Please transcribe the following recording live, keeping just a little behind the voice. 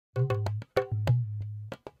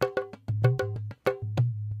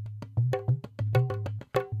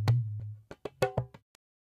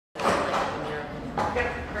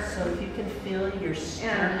your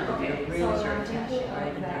sternum, your ribs are attached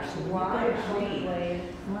right in there. So when you go to breathe,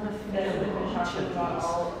 you want to feel that each of these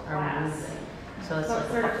are moving. So it's like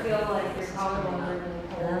sort of feel like your collarbone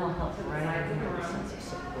and that'll help right underneath the sense of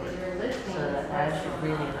support. So that as you're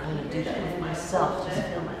breathing, and I'm going to do that with myself, just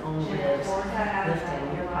feel my own ribs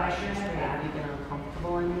lifting, your posture straight. Have you been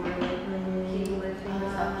uncomfortable anywhere lately?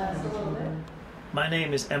 My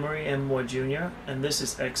name is Emory M. Moore Jr., and this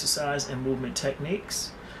is Exercise and Movement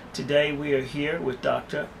Techniques. Today we are here with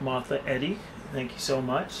Dr. Martha Eddy. Thank you so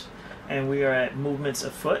much. And we are at Movements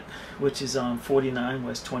Afoot, which is on 49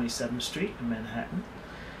 West 27th Street in Manhattan.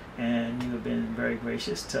 And you have been very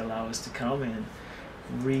gracious to allow us to come and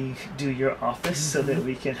redo your office so that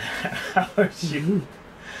we can house you.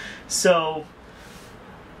 So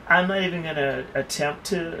I'm not even going to attempt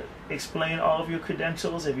to explain all of your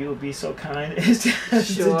credentials, if you would be so kind as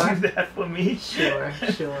to do that for me. Sure.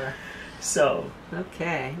 So.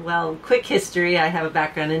 Okay, well, quick history. I have a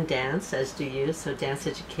background in dance, as do you, so dance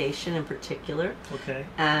education in particular. Okay.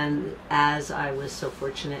 And as I was so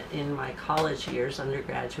fortunate in my college years,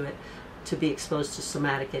 undergraduate, to be exposed to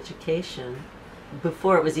somatic education,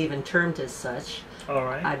 before it was even termed as such, all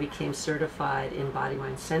right. I became certified in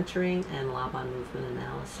body-mind centering and Laban movement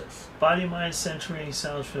analysis. Body-mind centering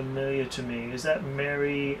sounds familiar to me. Is that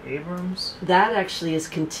Mary Abrams? That actually is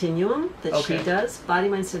Continuum that Okay. she does.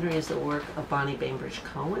 Body-mind centering is the work of Bonnie Bainbridge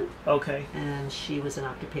Cohen. Okay. And she was an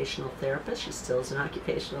occupational therapist. She still is an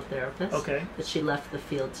occupational therapist. Okay. But she left the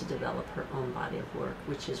field to develop her own body of work,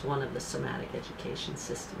 which is one of the somatic education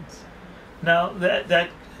systems. Now, that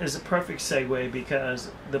is a perfect segue, because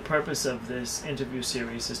the purpose of this interview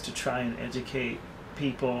series is to try and educate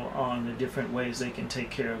people on the different ways they can take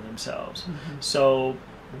care of themselves. Mm-hmm. So,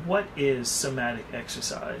 what is somatic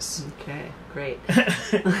exercise? Okay, great.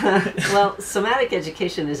 Well, somatic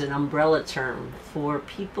education is an umbrella term for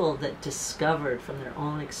people that discovered from their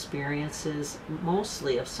own experiences,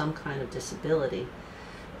 mostly of some kind of disability,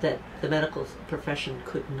 that the medical profession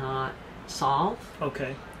could not solve.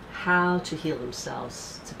 Okay. How to heal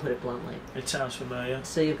themselves, to put it bluntly. It sounds familiar.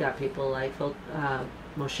 So you've got people like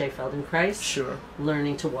Moshe Feldenkrais, sure,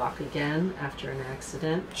 learning to walk again after an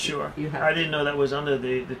accident. Sure. You have, I didn't know that was under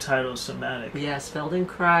the title somatic. Yes,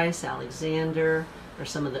 Feldenkrais, Alexander are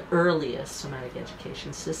some of the earliest somatic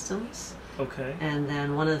education systems. Okay. And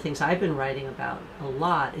then one of the things I've been writing about a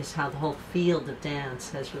lot is how the whole field of dance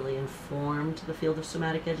has really informed the field of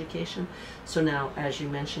somatic education. So now, as you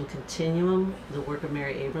mentioned, Continuum, the work of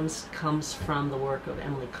Mary Abrams, comes from the work of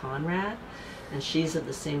Emily Conrad. And she's of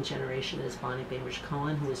the same generation as Bonnie Bainbridge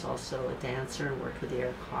Cohen, who is also a dancer and worked with the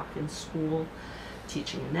Eric Hawkins School,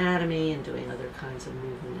 teaching anatomy and doing other kinds of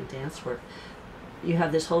movement and dance work. You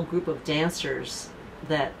have this whole group of dancers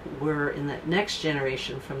that were in that next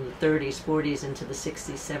generation from the 30s, 40s into the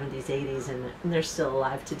 60s, 70s, 80s, and they're still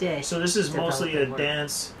alive today. So this is mostly a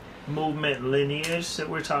dance movement lineage that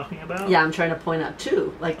we're talking about? Yeah, I'm trying to point out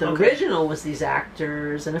too. Like the original was these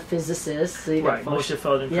actors and a physicist. So right, Moshe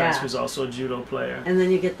Feldenkrais was also a judo player. And then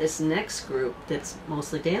you get this next group that's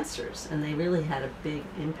mostly dancers, and they really had a big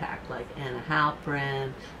impact, like Anna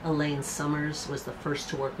Halprin. Elaine Summers was the first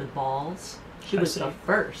to work with balls. She was the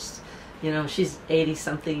first. You know, she's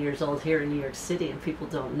 80-something years old here in New York City, and people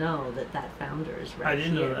don't know that founder is right here. I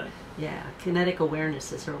didn't know that. Yeah, kinetic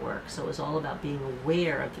awareness is her work, so it was all about being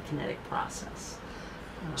aware of the kinetic process.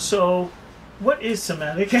 So, what is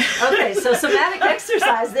somatic? Okay, so somatic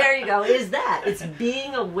exercise, there you go, is that. It's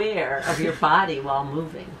being aware of your body while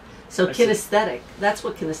moving. So kinesthetic, that's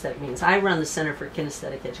what kinesthetic means. I run the Center for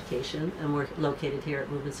Kinesthetic Education, and we're located here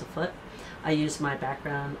at Movements Afoot. I use my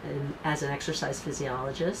background as an exercise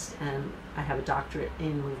physiologist, and I have a doctorate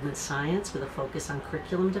in movement science with a focus on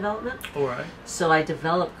curriculum development. All right. So I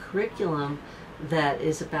develop curriculum that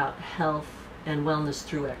is about health and wellness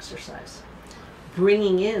through exercise.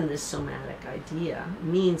 Bringing in this somatic idea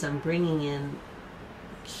means I'm bringing in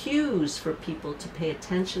cues for people to pay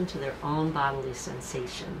attention to their own bodily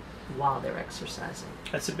sensation while they're exercising.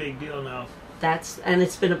 That's a big deal now. And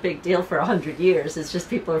it's been a big deal for 100 years. It's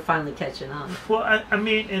just people are finally catching on. Well, I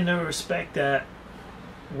mean, in the respect that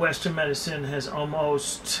Western medicine has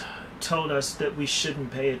almost told us that we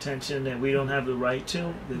shouldn't pay attention, that we don't have the right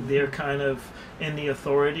to, that they're kind of in the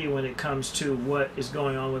authority when it comes to what is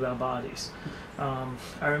going on with our bodies.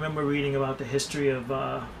 I remember reading about the history of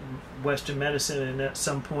Western medicine, and at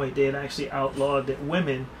some point they had actually outlawed that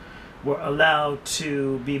women were allowed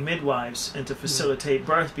to be midwives and to facilitate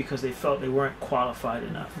birth because they felt they weren't qualified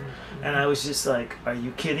enough. And I was just like, are you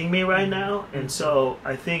kidding me right now? And so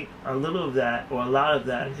I think a little of that, or a lot of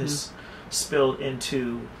that, has spilled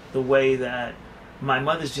into the way that my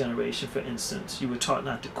mother's generation, for instance, you were taught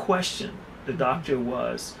not to question The doctor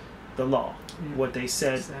was the law. What they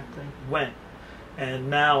said went. And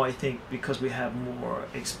now I think because we have more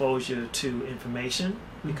exposure to information,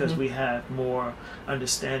 because we have more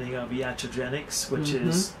understanding of iatrogenics, which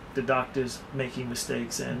is the doctors making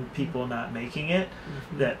mistakes and people not making it,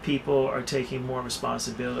 that people are taking more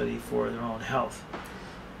responsibility for their own health.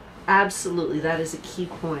 Absolutely, that is a key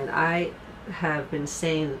point. I have been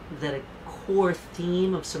saying that a core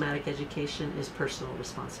theme of somatic education is personal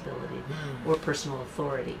responsibility or personal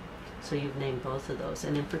authority. So you've named both of those.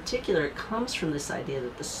 And in particular, it comes from this idea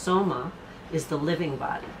that the soma is the living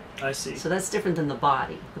body. I see. So that's different than the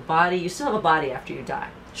body. The body, you still have a body after you die.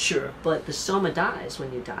 Sure. But the soma dies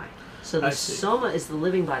when you die. So the soma is the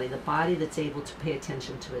living body, the body that's able to pay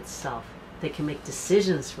attention to itself. They can make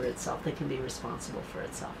decisions for itself. They can be responsible for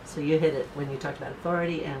itself. So you hit it when you talked about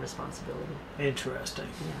authority and responsibility. Interesting.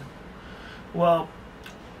 Yeah. Well,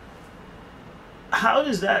 how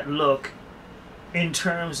does that look in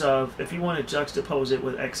terms of, if you want to juxtapose it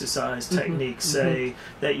with exercise techniques, say,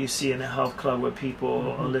 that you see in a health club where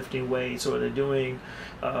people are lifting weights or they're doing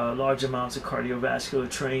large amounts of cardiovascular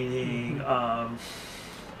training,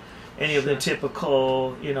 any of the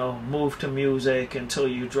typical, you know, move to music until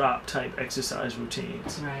you drop type exercise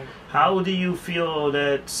routines. Right. How do you feel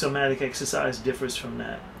that somatic exercise differs from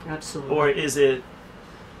that? Absolutely. Or is it?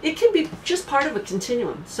 It can be just part of a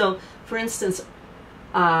continuum. So, for instance,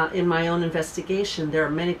 in my own investigation, there are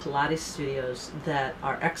many Pilates studios that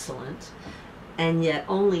are excellent, and yet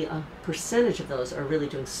only a percentage of those are really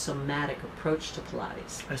doing somatic approach to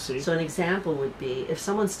Pilates. I see. So an example would be, if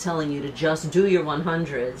someone's telling you to just do your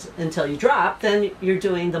 100s until you drop, then you're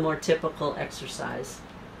doing the more typical exercise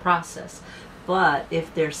process. But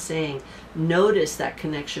if they're saying, notice that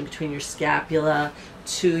connection between your scapula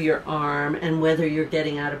to your arm and whether you're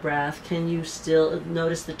getting out of breath, can you still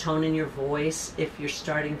notice the tone in your voice if you're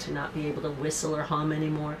starting to not be able to whistle or hum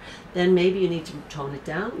anymore, then maybe you need to tone it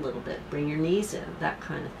down a little bit, bring your knees in, that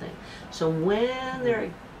kind of thing. So when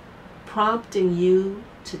they're prompting you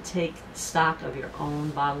to take stock of your own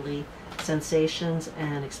bodily sensations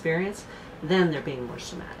and experience, then they're being more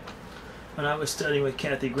somatic. When I was studying with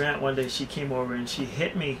Kathy Grant one day, she came over and she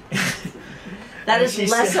hit me. That is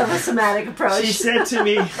less of a somatic approach. She said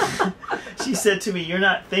to me, "You're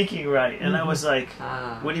not thinking right." And I was like,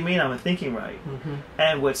 "What do you mean I'm not thinking right?"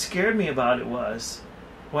 And what scared me about it was,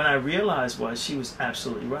 when I realized she was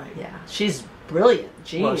absolutely right. Yeah, she's brilliant,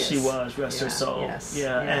 genius. Well, she was, rest her soul. Yes,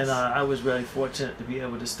 yeah, yes. And I was really fortunate to be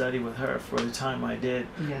able to study with her for the time I did.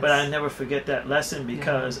 Yes. But I never forget that lesson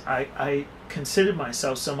because I considered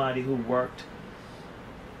myself somebody who worked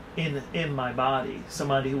in my body,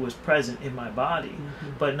 somebody who was present in my body.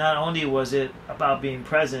 But not only was it about being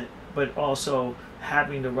present, but also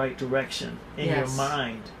having the right direction in your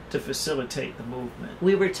mind to facilitate the movement.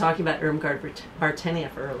 We were talking about Irmgard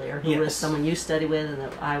Bartenieff earlier, who was someone you studied with and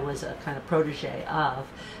that I was a kind of protege of,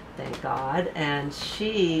 thank God, and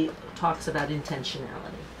she talks about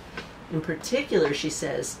intentionality. In particular, she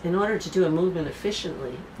says, in order to do a movement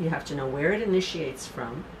efficiently, you have to know where it initiates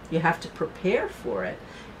from, you have to prepare for it,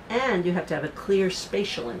 and you have to have a clear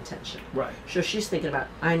spatial intention. Right. So she's thinking about,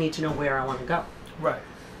 I need to know where I want to go. Right.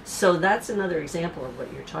 So that's another example of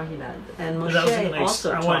what you're talking about. And Moshe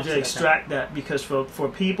also I wanted to extract that because for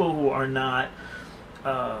people who are not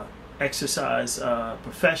exercise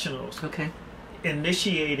professionals,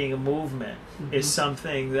 initiating a movement is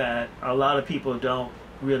something that a lot of people don't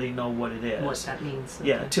really know what it is. What that means. Okay.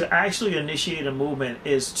 Yeah, to actually initiate a movement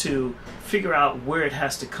is to figure out where it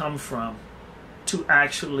has to come from to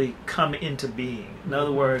actually come into being. In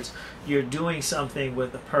other words, you're doing something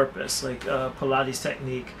with a purpose, like Pilates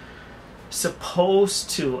technique, supposed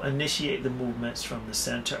to initiate the movements from the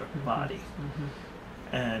center body.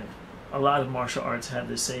 And a lot of martial arts have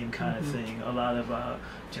the same kind of thing, a lot of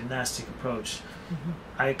gymnastic approach.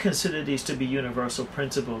 I consider these to be universal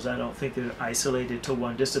principles. I don't think they're isolated to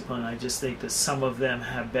one discipline. I just think that some of them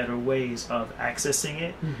have better ways of accessing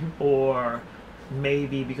it, or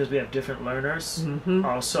maybe because we have different learners,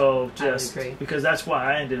 also just because that's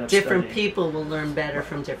why I ended up different studying. People will learn better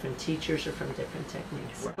from different teachers or from different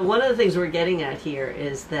techniques. One of the things we're getting at here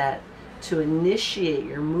is that to initiate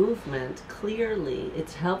your movement clearly,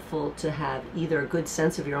 it's helpful to have either a good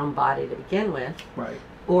sense of your own body to begin with,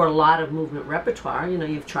 or a lot of movement repertoire. You know,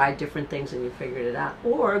 you've tried different things and you figured it out,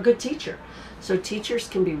 or a good teacher. So teachers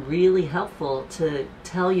can be really helpful to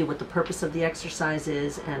tell you what the purpose of the exercise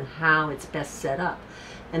is and how it's best set up.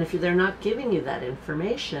 And if they're not giving you that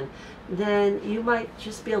information, then you might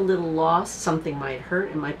just be a little lost. Something might hurt.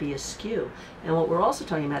 It might be askew. And what we're also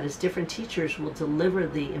talking about is different teachers will deliver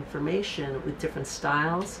the information with different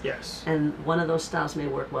styles. Yes. And one of those styles may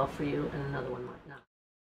work well for you, and another one might not.